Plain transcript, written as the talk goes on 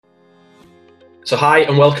So hi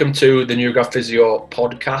and welcome to the new Grad Physio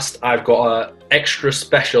podcast. I've got an extra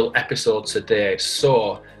special episode today.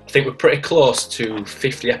 So I think we're pretty close to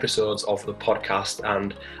 50 episodes of the podcast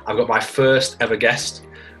and I've got my first ever guest.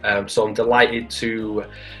 So I'm delighted to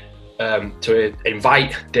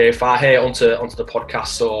invite Dave Fahey onto the podcast.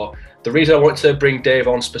 So the reason I wanted to bring Dave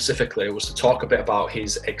on specifically was to talk a bit about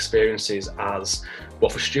his experiences as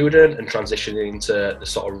both a student and transitioning into the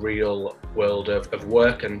sort of real world of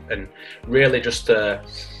work and really just to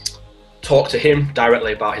talk to him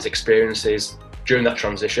directly about his experiences during that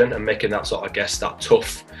transition and making that sort of, I guess, that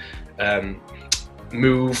tough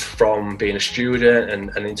move from being a student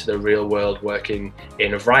and into the real world, working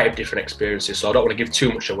in a variety of different experiences. So I don't want to give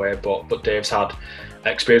too much away, but Dave's had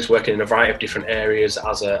experience working in a variety of different areas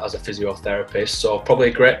as a physiotherapist. So probably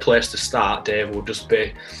a great place to start, Dave, would just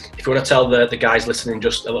be if you want to tell the guys listening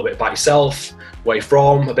just a little bit about yourself, where you're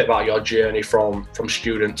from, a bit about your journey from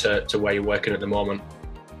student to where you're working at the moment.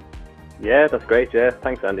 Yeah, that's great. Yeah,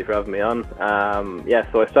 thanks Andy for having me on.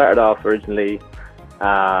 So I started off originally.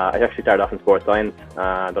 I actually started off in sports science.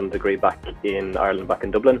 Done a degree back in Ireland, back in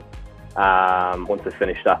Dublin. Once I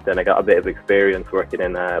finished that, then I got a bit of experience working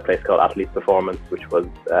in a place called Athletes Performance, which was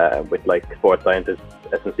with like sports scientists,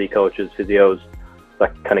 S&C coaches, physios.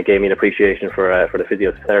 That kind of gave me an appreciation for the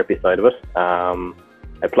physiotherapy side of it. I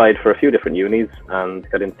applied for a few different unis and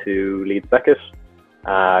got into Leeds Beckett.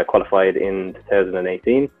 Qualified in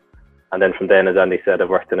 2018. And then from then, as Andy said, I've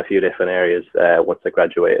worked in a few different areas once I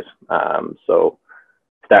graduated. So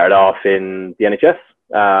started off in the NHS.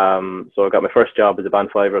 So I got my first job as a band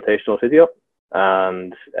 5 rotational physio,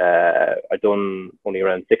 and I'd done only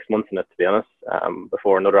around 6 months in it, to be honest,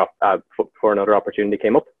 before another opportunity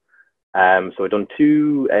came up. So I'd done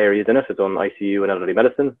 2 areas in it. I'd done ICU and elderly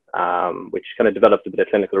medicine, which kind of developed a bit of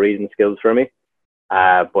clinical reading skills for me.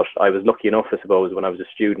 But I was lucky enough, I suppose, when I was a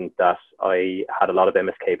student that I had a lot of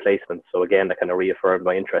MSK placements. So again, that kind of reaffirmed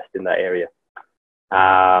my interest in that area.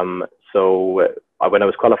 When I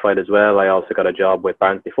was qualified as well, I also got a job with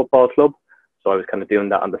Barnsley Football Club. So I was kind of doing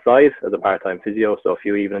that on the side as a part-time physio. So a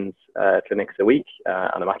few evenings, clinics a week,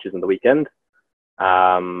 and the matches on the weekend.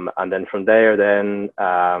 And then from there,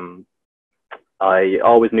 I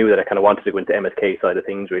always knew that I kind of wanted to go into MSK side of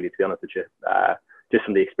things, really, to be honest with you. Just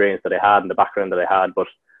from the experience that I had and the background that I had, but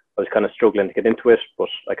I was kind of struggling to get into it, but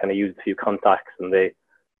I kind of used a few contacts and they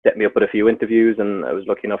set me up with a few interviews, and I was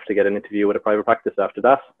lucky enough to get an interview with a private practice after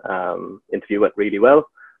that. Interview went really well,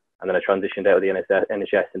 and then I transitioned out of the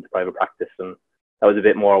NHS into private practice, and that was a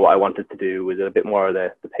bit more what I wanted to do, was a bit more of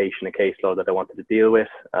the patient and caseload that I wanted to deal with,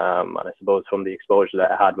 and I suppose from the exposure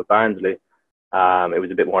that I had with Barnsley, it was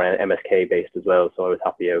a bit more MSK based as well, so I was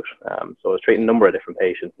happy out. So I was treating a number of different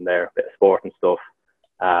patients in there, a bit of sport and stuff,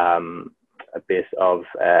 a bit of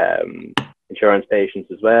insurance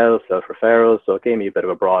patients as well, self-referrals, so it gave me a bit of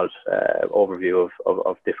a broad overview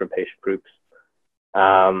of different patient groups.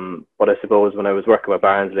 But I suppose when I was working with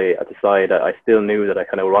Barnsley at the side, I still knew that I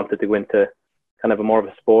kind of wanted to go into kind of a more of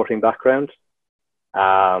a sporting background.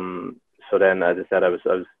 So then, as I said, I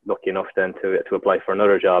was lucky enough then to apply for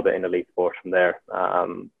another job in elite sport from there.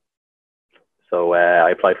 So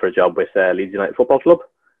I applied for a job with Leeds United Football Club,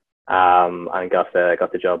 and got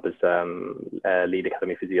the job as lead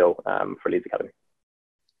academy physio for Leeds Academy.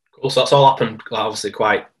 Cool. So that's all happened obviously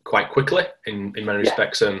quite quickly in many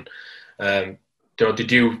respects. And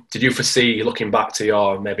did you foresee, looking back to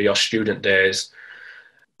your student days,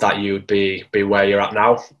 that you'd be where you're at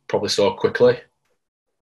now, probably so quickly?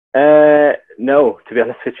 No, to be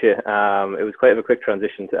honest with you, it was quite a quick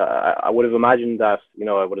transition. I would have imagined that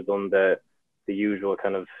I would have done the usual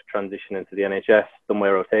kind of transition into the NHS, done my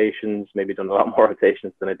rotations, maybe done a lot more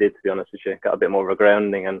rotations than I did, to be honest with you. Got a bit more of a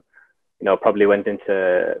grounding, and probably went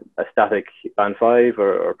into a static band 5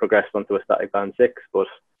 or progressed onto a static band 6. But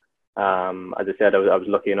as I said, I was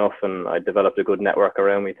lucky enough, and I developed a good network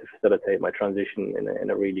around me to facilitate my transition in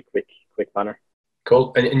a really quick manner.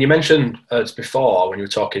 Cool. And you mentioned before when you were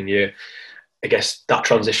talking, I guess that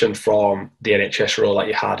transition from the NHS role that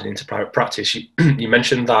you had and into private practice, you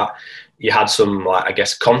mentioned that you had some,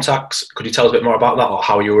 contacts. Could you tell us a bit more about that, or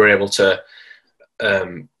how you were able to,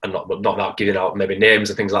 and not giving out maybe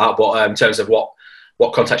names and things like that, but in terms of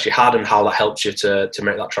what contacts you had and how that helped you to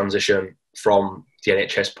make that transition from the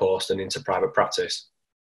NHS post and into private practice?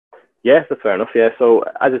 Yeah, that's fair enough. Yeah. So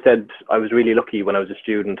as I said, I was really lucky when I was a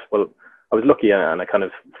student. Well, I was lucky, and I kind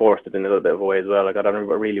of forced it in a little bit of a way as well. I got on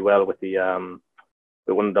really well with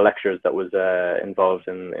with one of the lecturers that was involved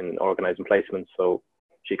in organising placements. So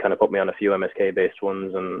she kind of put me on a few MSK based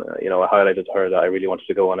ones, and I highlighted to her that I really wanted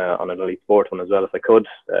to go on an elite sport one as well if I could,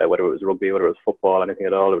 whether it was rugby, whether it was football, anything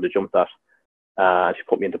at all, I would have jumped at. and she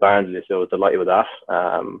put me into Barnsley, so I was delighted with that.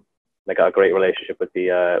 I got a great relationship with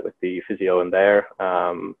the physio in there,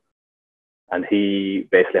 and he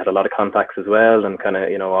basically had a lot of contacts as well, and kind of,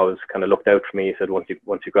 you know, always kind of looked out for me. He said, once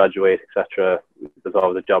you graduate, etc., there's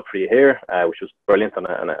always a job for you here, which was brilliant, and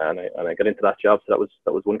I got into that job. So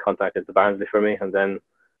that was one contact into Barnsley for me, and then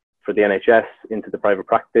for the NHS into the private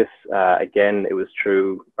practice, again, it was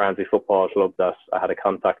through Barnsley Football Club that I had a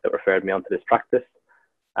contact that referred me onto this practice.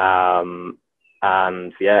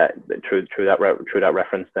 And yeah, through that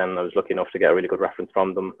reference, then I was lucky enough to get a really good reference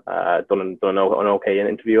from them. Done an okay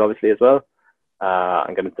interview, obviously, as well,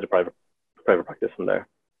 and got into the private practice from there.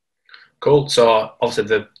 Cool. So obviously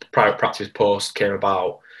the private practice post came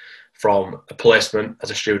about from a placement as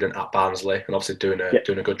a student at Barnsley, and obviously doing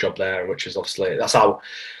a good job there, which is obviously, that's how,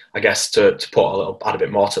 I guess, to add a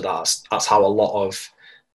bit more to that, that's how a lot of,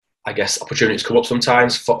 I guess, opportunities come up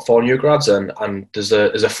sometimes for new grads, and there's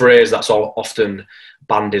a phrase that's often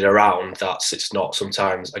bandied around, that it's not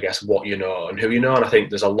sometimes, I guess, what you know and who you know, and I think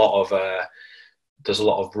there's a lot of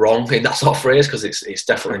wrong in that sort of phrase, because it's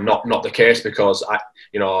definitely not the case, because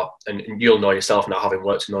and you'll know yourself now, having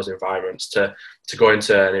worked in those environments, to go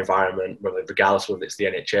into an environment, regardless whether it's the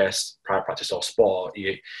NHS, private practice or sport,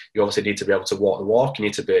 you obviously need to be able to walk the walk. You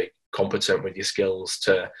need to be competent with your skills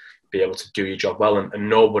to be able to do your job well, and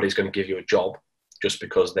nobody's going to give you a job just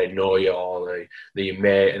because they know you, or you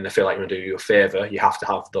mate and they feel like you're going to do you a favour. You have to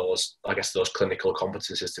have those clinical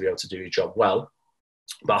competencies to be able to do your job well.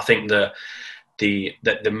 But I think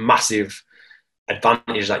the massive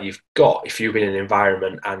advantage that you've got, if you've been in an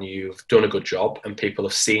environment and you've done a good job and people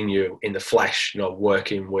have seen you in the flesh,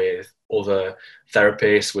 working with other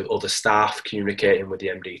therapists, with other staff, communicating with the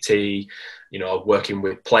MDT, working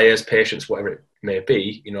with players, patients, whatever it may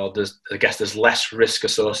be, there's less risk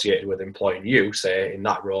associated with employing you, say, in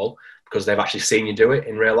that role, because they've actually seen you do it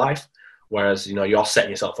in real life. Whereas, you're setting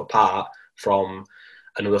yourself apart from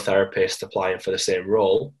another therapist applying for the same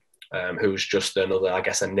role, who's just another, I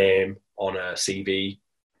guess, a name on a CV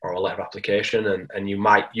or a letter of application, and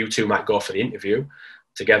you two might go for the interview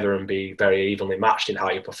together and be very evenly matched in how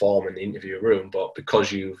you perform in the interview room, but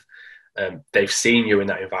because they've seen you in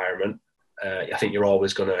that environment, I think you're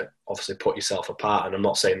always going to obviously put yourself apart. And I'm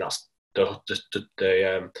not saying that's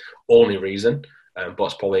the only reason, but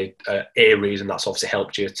it's probably a reason that's obviously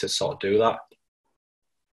helped you to sort of do that.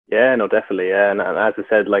 Yeah, no, definitely. Yeah, and as I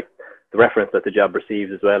said, like, the reference that the job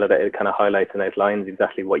receives as well, it kind of highlights and outlines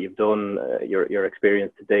exactly what you've done, your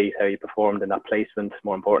experience to date, how you performed in that placement,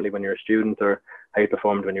 more importantly when you're a student, or how you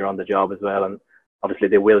performed when you're on the job as well. And obviously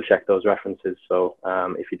they will check those references. So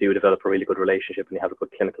if you do develop a really good relationship and you have a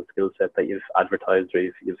good clinical skill set that you've advertised or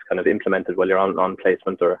you've kind of implemented while you're on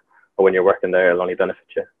placement or when you're working there, it'll only benefit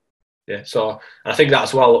you. Yeah, so I think that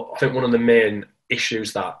as well, I think one of the main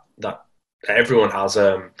issues that everyone has,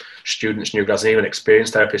 students, new grads, and even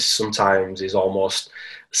experienced therapists, sometimes is almost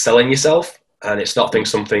selling yourself. And it's not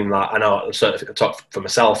something that, I know, certainly I talk for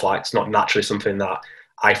myself, like, it's not naturally something that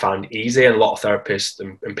I find easy, and a lot of therapists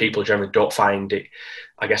and people generally don't find it,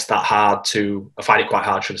 I guess, that hard I find it quite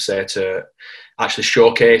hard, should I say, to actually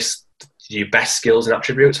showcase your best skills and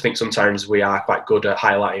attributes. I think sometimes we are quite good at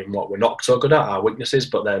highlighting what we're not so good at, our weaknesses,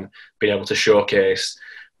 but then being able to showcase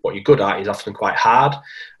what you're good at is often quite hard.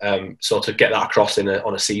 So to get that across on a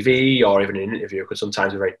CV or even in an interview could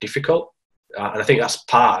sometimes be very difficult. And I think that's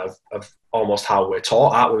part of almost how we're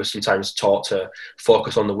taught at. We're sometimes taught to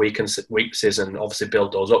focus on the weaknesses and obviously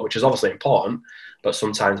build those up, which is obviously important, but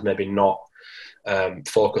sometimes maybe not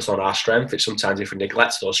focus on our strength. It's sometimes if we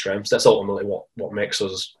neglect those strengths, that's ultimately what makes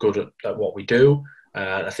us good at what we do.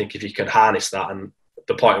 And I think if you can harness that, and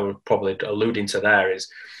the point we're probably alluding to there is,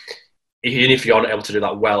 even if you're not able to do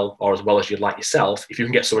that well or as well as you'd like yourself, if you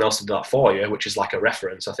can get someone else to do that for you, which is like a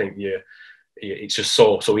reference, I think it's just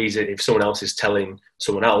so easy. If someone else is telling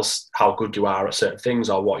someone else how good you are at certain things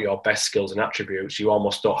or what your best skills and attributes, you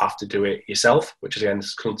almost don't have to do it yourself, which again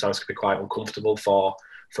sometimes can be quite uncomfortable for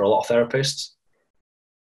a lot of therapists.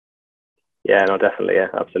 Yeah, no, definitely. Yeah,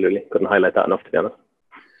 absolutely. Couldn't highlight that enough, to be honest.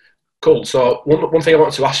 Cool. So one thing I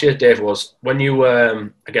wanted to ask you, Dave, was when you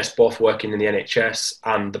were, I guess, both working in the NHS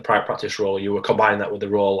and the private practice role, you were combining that with the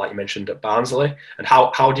role, like you mentioned, at Barnsley. And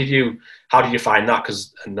how did you find that?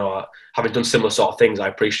 Because having done similar sort of things, I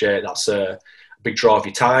appreciate that's a big draw of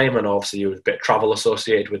your time, and obviously there was a bit of travel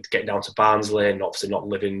associated with getting down to Barnsley and obviously not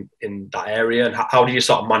living in that area. And how do you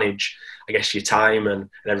sort of manage, I guess, your time and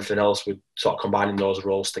everything else with sort of combining those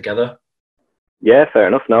roles together? Yeah, fair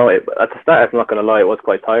enough. No, at the start, I'm not going to lie, it was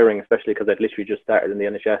quite tiring, especially because I'd literally just started in the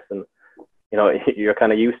NHS, and you're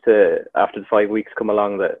kind of used to, after the 5 weeks come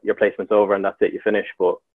along, that your placement's over and that's it, you finish.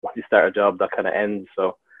 But once you start a job, that kind of ends.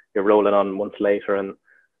 So you're rolling on months later. And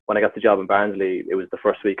when I got the job in Barnsley, it was the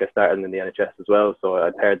first week I started in the NHS as well, so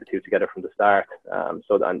I paired the two together from the start. And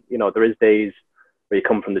there is days where you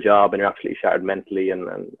come from the job and you're absolutely shattered mentally and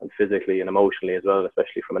physically and emotionally as well,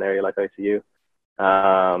 especially from an area like ICU.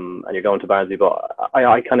 And you're going to Barnsley, but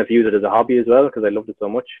I kind of viewed it as a hobby as well because I loved it so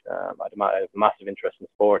much. I had a massive interest in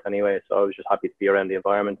sport anyway, so I was just happy to be around the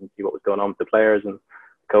environment and see what was going on with the players and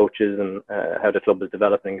coaches and how the club was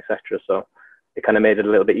developing, etc. So it kind of made it a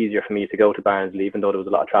little bit easier for me to go to Barnsley, even though there was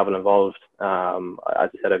a lot of travel involved. As I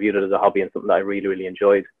said, I viewed it as a hobby and something that I really, really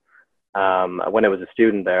enjoyed. When I was a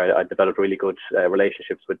student there, I developed really good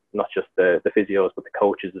relationships with not just the physios, but the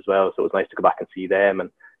coaches as well. So it was nice to go back and see them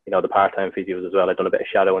and, the part-time physios as well. I'd done a bit of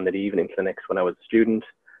shadowing in the evening clinics when I was a student.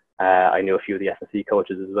 I knew a few of the S&C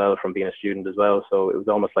coaches as well from being a student as well. So it was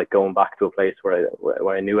almost like going back to a place where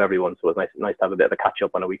I knew everyone. So it was nice to have a bit of a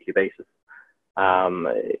catch-up on a weekly basis.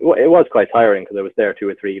 It was quite tiring because I was there 2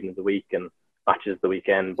 or 3 evenings a week and matches the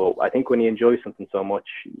weekend. But I think when you enjoy something so much,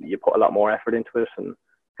 you put a lot more effort into it and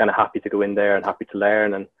kind of happy to go in there and happy to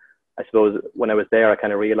learn. And I suppose when I was there, I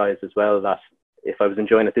kind of realized as well that if I was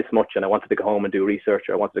enjoying it this much and I wanted to go home and do research,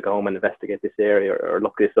 or I wanted to go home and investigate this area or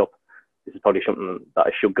look this up, this is probably something that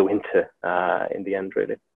I should go into in the end,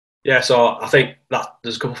 really. Yeah, so I think that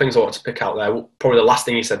there's a couple of things I wanted to pick out there. Probably the last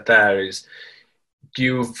thing you said there is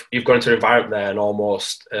you've gone into an environment there and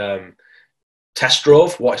almost test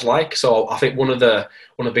drove what it's like. So I think one of the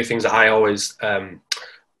big things that I always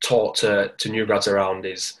taught to new grads around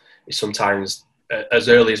is sometimes as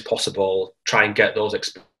early as possible try and get those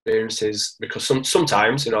experiences, because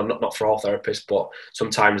sometimes not for all therapists, but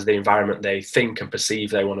sometimes the environment they think and perceive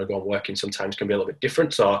they want to go and work in sometimes can be a little bit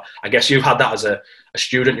different. So I guess you've had that as a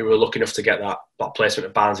student. You were lucky enough to get that placement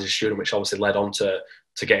at Barnes as a student, which obviously led on to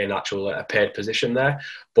getting a paid position there.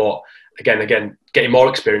 But again, getting more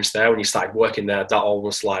experience there when you started working there, that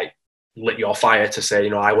almost like lit your fire to say,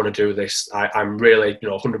 I want to do this. I'm really,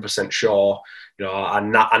 100% sure, I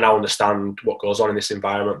now understand what goes on in this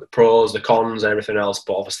environment, the pros, the cons, and everything else.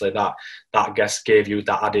 But obviously that I guess gave you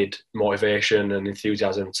that added motivation and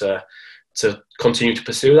enthusiasm to continue to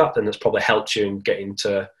pursue that. Then that's probably helped you in getting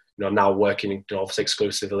to, now working, obviously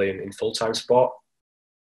exclusively in full-time sport.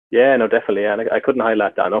 Yeah, no, definitely. And I couldn't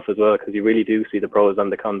highlight that enough as well, because you really do see the pros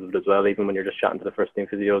and the cons of it as well, even when you're just chatting to the first team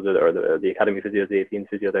physios or the academy physios, the 18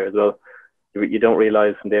 physio there as well. You don't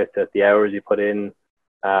realise from there that the hours you put in,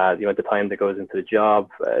 the time that goes into the job,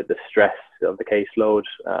 the stress of the caseload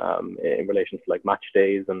in relation to like match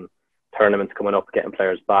days and tournaments coming up, getting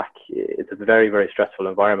players back. It's a very, very stressful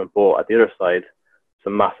environment. But at the other side,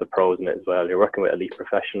 some massive pros in it as well. You're working with elite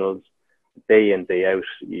professionals day in, day out.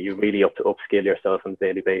 You really have to upskill yourself on a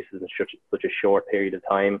daily basis in such a short period of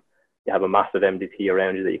time. You have a massive MDT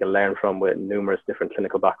around you that you can learn from with numerous different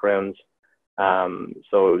clinical backgrounds.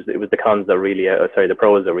 So it was the cons that really, the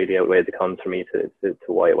pros that really outweighed the cons for me to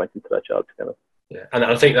why I went into that job, to be honest. Yeah, and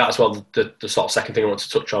I think that as well, the sort of second thing I wanted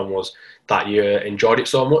to touch on was that you enjoyed it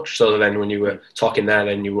so much. So then when you were talking there,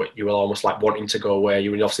 then you were almost like wanting to go away.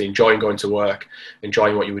 You were obviously enjoying going to work,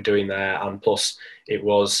 enjoying what you were doing there, and plus it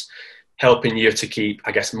was helping you to keep,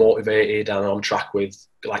 I guess, motivated and on track with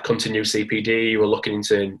like continued CPD. You were looking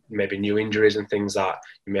into maybe new injuries and things that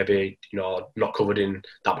you maybe, not covered in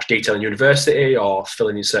that much detail in university, or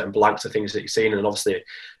filling in certain blanks of things that you've seen. And obviously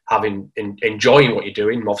enjoying what you're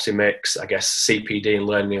doing obviously makes, I guess, CPD and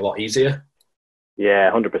learning a lot easier.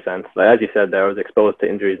 Yeah, 100%. Like, as you said there, I was exposed to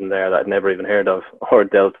injuries in there that I'd never even heard of or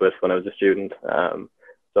dealt with when I was a student.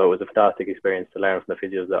 So it was a fantastic experience to learn from the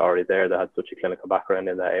physios that are already there, that had such a clinical background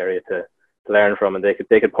in that area to learn from, and they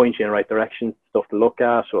could point you in the right direction, stuff to look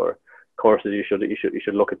at, or courses you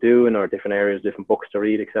should look at doing, or different areas, different books to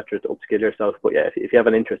read, etc., to upskill yourself. But yeah, if you have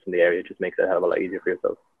an interest in the area, it just makes it a hell of a lot easier for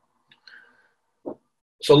yourself.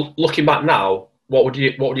 So looking back now, what would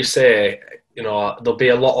you say? There'll be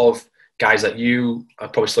a lot of guys that you are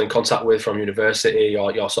probably still in contact with from university,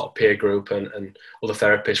 or your sort of peer group, and other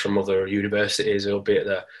therapists from other universities who'll be at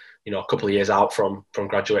a couple of years out from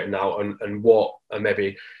graduating now, and what are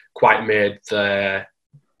maybe quite made the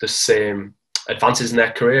same advances in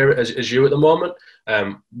their career as you at the moment.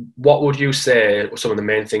 What would you say were some of the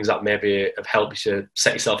main things that maybe have helped you to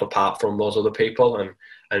set yourself apart from those other people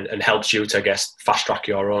and helps you to, I guess, fast track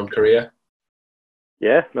your own career?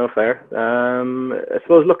 Yeah, no, fair. I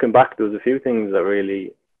suppose looking back, there was a few things that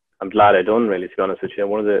really I'm glad I done, really, to be honest with you.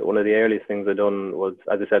 One of the earliest things I done was,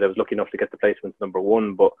 as I said, I was lucky enough to get the placements number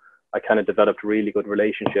one, but I kind of developed really good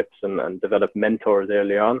relationships and developed mentors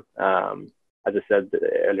early on. As I said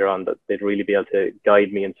earlier on, that they'd really be able to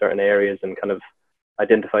guide me in certain areas and kind of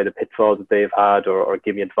identify the pitfalls that they've had, or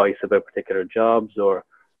give me advice about particular jobs, or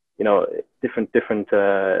different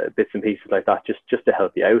bits and pieces like that, just to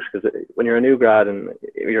help you out. Because when you're a new grad and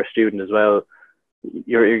you're a student as well,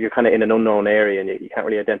 you're kind of in an unknown area, and you can't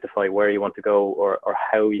really identify where you want to go or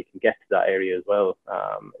how you can get to that area as well.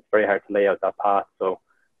 It's very hard to lay out that path. So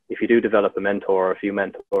if you do develop a mentor or a few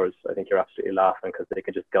mentors, I think you're absolutely laughing, because they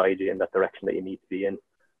can just guide you in that direction that you need to be in.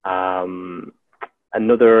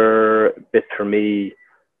 Another bit for me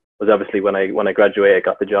was obviously when I graduated,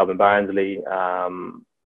 got the job in Barnsley. I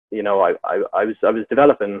was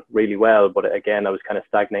developing really well, but again, I was kind of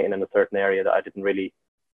stagnating in a certain area that I didn't really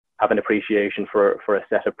have an appreciation for a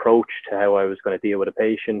set approach to how I was going to deal with a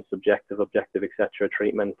patient, subjective, objective, etc.,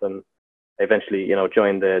 treatment. And I eventually,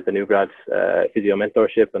 joined the new Grad Physio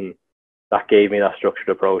mentorship, and that gave me that structured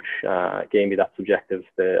approach, gave me that subjective,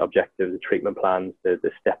 the objective, the treatment plans,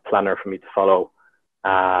 the step planner for me to follow.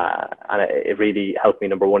 And it really helped me,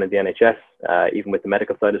 number one, in the NHS, even with the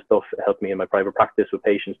medical side of stuff. It helped me in my private practice with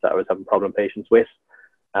patients that I was having problem patients with.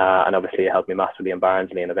 And obviously it helped me massively in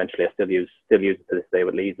Barnsley, and eventually I still use it to this day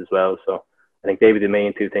with Leeds as well. So I think they were the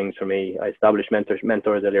main two things for me. I established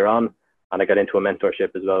mentors earlier on, and I got into a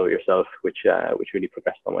mentorship as well with yourself, which really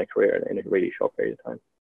progressed on my career in a really short period of time.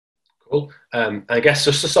 Cool. I guess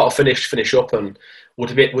just to sort of finish up, and would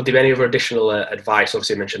there be any other additional advice?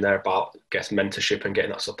 Obviously, you mentioned there about, I guess, mentorship and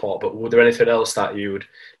getting that support, but would there anything else that you would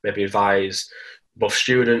maybe advise both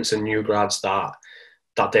students and new grads that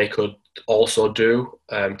they could also do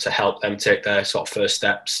to help them take their sort of first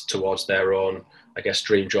steps towards their own, I guess,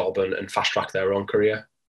 dream job and fast track their own career?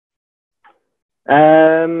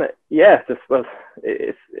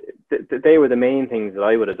 They were the main things that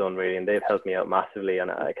I would have done, really, and they've helped me out massively.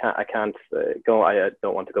 And I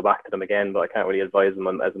don't want to go back to them again, but I can't really advise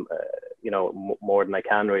them as more than I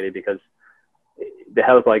can, really, because the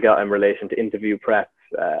help I got in relation to interview prep,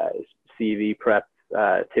 CV prep,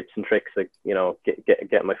 tips and tricks, like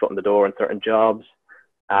getting my foot in the door in certain jobs,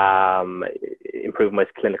 improve my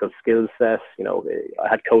clinical skill set. I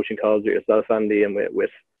had coaching calls with yourself, Andy, and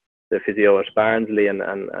with the physio at Barnsley and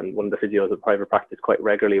one of the physios at private practice quite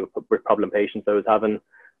regularly with problem patients I was having.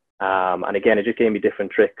 And again, it just gave me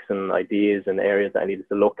different tricks and ideas and areas that I needed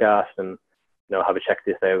to look at, and how to check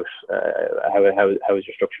this out. How has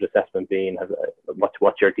your structured assessment been?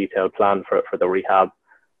 What's your detailed plan for the rehab?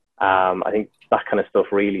 I think that kind of stuff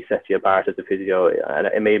really sets you apart as a physio, and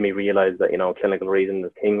it made me realise that clinical reason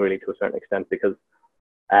is king, really, to a certain extent, because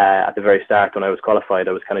at the very start when I was qualified,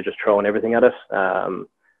 I was kind of just throwing everything at it.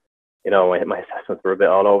 My assessments were a bit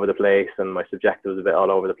all over the place, and my subjective was a bit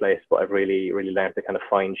all over the place, but I've really learned to kind of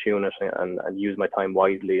fine tune it and use my time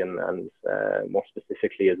wisely and more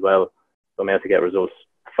specifically as well. So I'm able to get results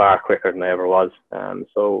far quicker than I ever was.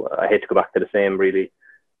 So I hate to go back to the same really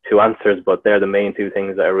two answers, but they're the main two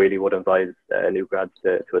things that I really would advise new grads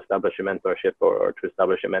to establish a mentorship or to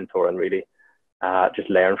establish a mentor, and really just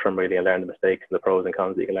learn from, really, and learn the mistakes and the pros and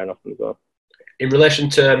cons that you can learn off them as well. In relation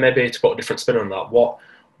to, maybe to put a different spin on that, what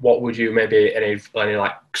would you, maybe any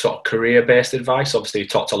like sort of career-based advice? Obviously you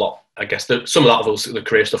talked a lot, I guess, some of that was the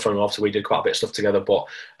career stuff, and obviously we did quite a bit of stuff together, but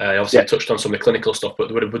obviously you touched on some of the clinical stuff,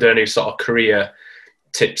 but were there any sort of career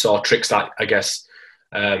tips or tricks that, I guess,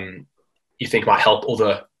 you think might help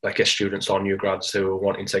other, like, students or new grads who are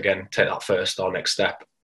wanting to, again, take that first or next step?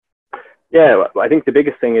 Yeah, I think the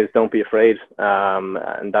biggest thing is don't be afraid,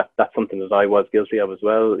 and that's something that I was guilty of as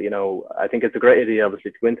well. I think it's a great idea,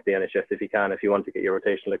 obviously, to go into the NHS if you want to get your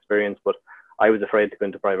rotational experience, but I was afraid to go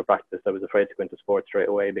into private practice. I was afraid to go into sports straight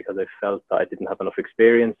away because I felt that I didn't have enough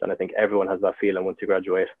experience, and I think everyone has that feeling once you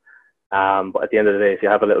graduate. But at the end of the day, if you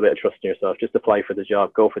have a little bit of trust in yourself, just apply for the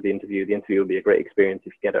job, go for the interview. The interview will be a great experience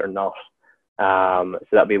if you get it or not. So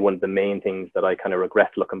that'd be one of the main things that I kind of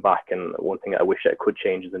regret looking back, and one thing I wish I could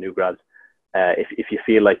change as a new grad. If you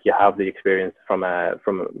feel like you have the experience from a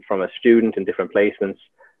student in different placements,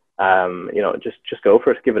 just go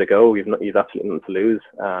for it, give it a go. You've absolutely nothing to lose.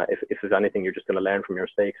 If there's anything, you're just going to learn from your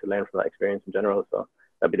mistakes and learn from that experience in general. So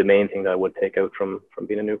that'd be the main thing that I would take out from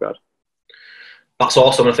being a new grad. That's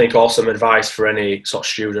awesome. I think awesome advice for any sort of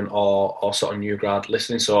student or sort of new grad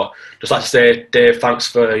listening. So just like to say, Dave, thanks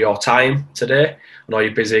for your time today. I know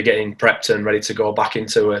you're busy getting prepped and ready to go back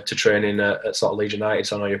into to training at sort of Leeds United.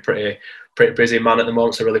 So I know you're pretty busy man at the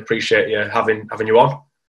moment. So I really appreciate you having you on.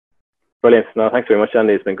 Brilliant. No, thanks very much,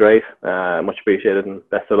 Andy. It's been great. Much appreciated, and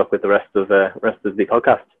best of luck with the rest of the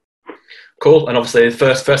podcast. Cool. And obviously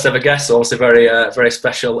the first ever guest, so obviously very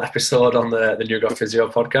special episode on the New Grad Physio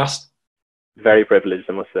podcast. Very privileged,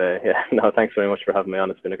 I must say. Yeah. No, thanks very much for having me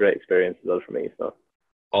on. It's been a great experience as well for me. So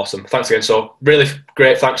awesome. Thanks again. So really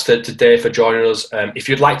great thanks to Dave for joining us. If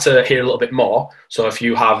you'd like to hear a little bit more, so if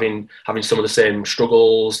you having some of the same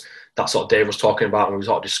struggles, that sort of Dave was talking about and we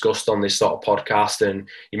sort of discussed on this sort of podcast, and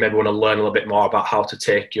you maybe want to learn a little bit more about how to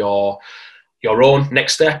take your own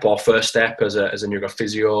next step or first step as a new grad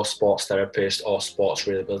physio, sports therapist or sports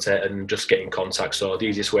rehabilitator, and just get in contact. So the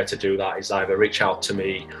easiest way to do that is either reach out to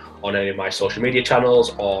me on any of my social media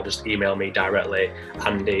channels or just email me directly,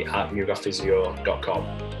 andy@newgradphysio.com.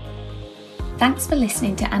 Thanks for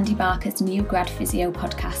listening to Andy Barker's New Grad Physio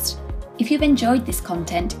podcast. If you've enjoyed this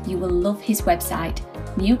content, you will love his website,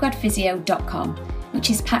 newgradphysio.com,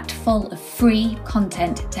 which is packed full of free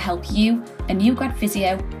content to help you, a new grad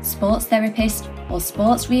physio, sports therapist or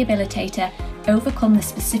sports rehabilitator, overcome the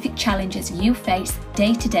specific challenges you face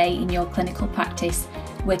day to day in your clinical practice,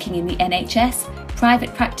 working in the NHS,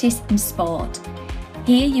 private practice and sport.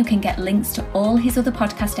 Here you can get links to all his other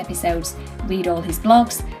podcast episodes, read all his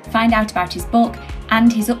blogs, find out about his book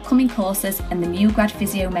and his upcoming courses and the New Grad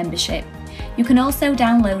Physio membership. You can also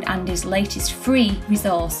download Andy's latest free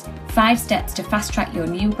resource, 5 Steps to Fast Track Your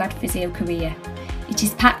New Grad Physio Career. It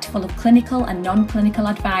is packed full of clinical and non-clinical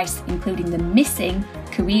advice, including the missing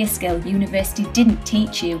career skill university didn't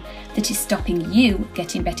teach you that is stopping you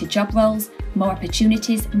getting better job roles, more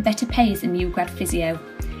opportunities and better pay as a new grad physio.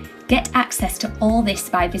 Get access to all this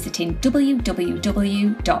by visiting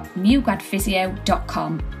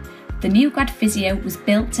www.newgradphysio.com. The New Grad Physio was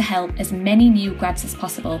built to help as many new grads as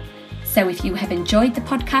possible. So if you have enjoyed the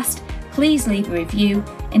podcast, please leave a review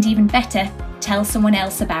and even better, tell someone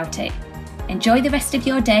else about it. Enjoy the rest of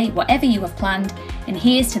your day, whatever you have planned, and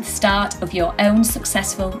here's to the start of your own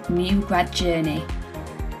successful new grad journey.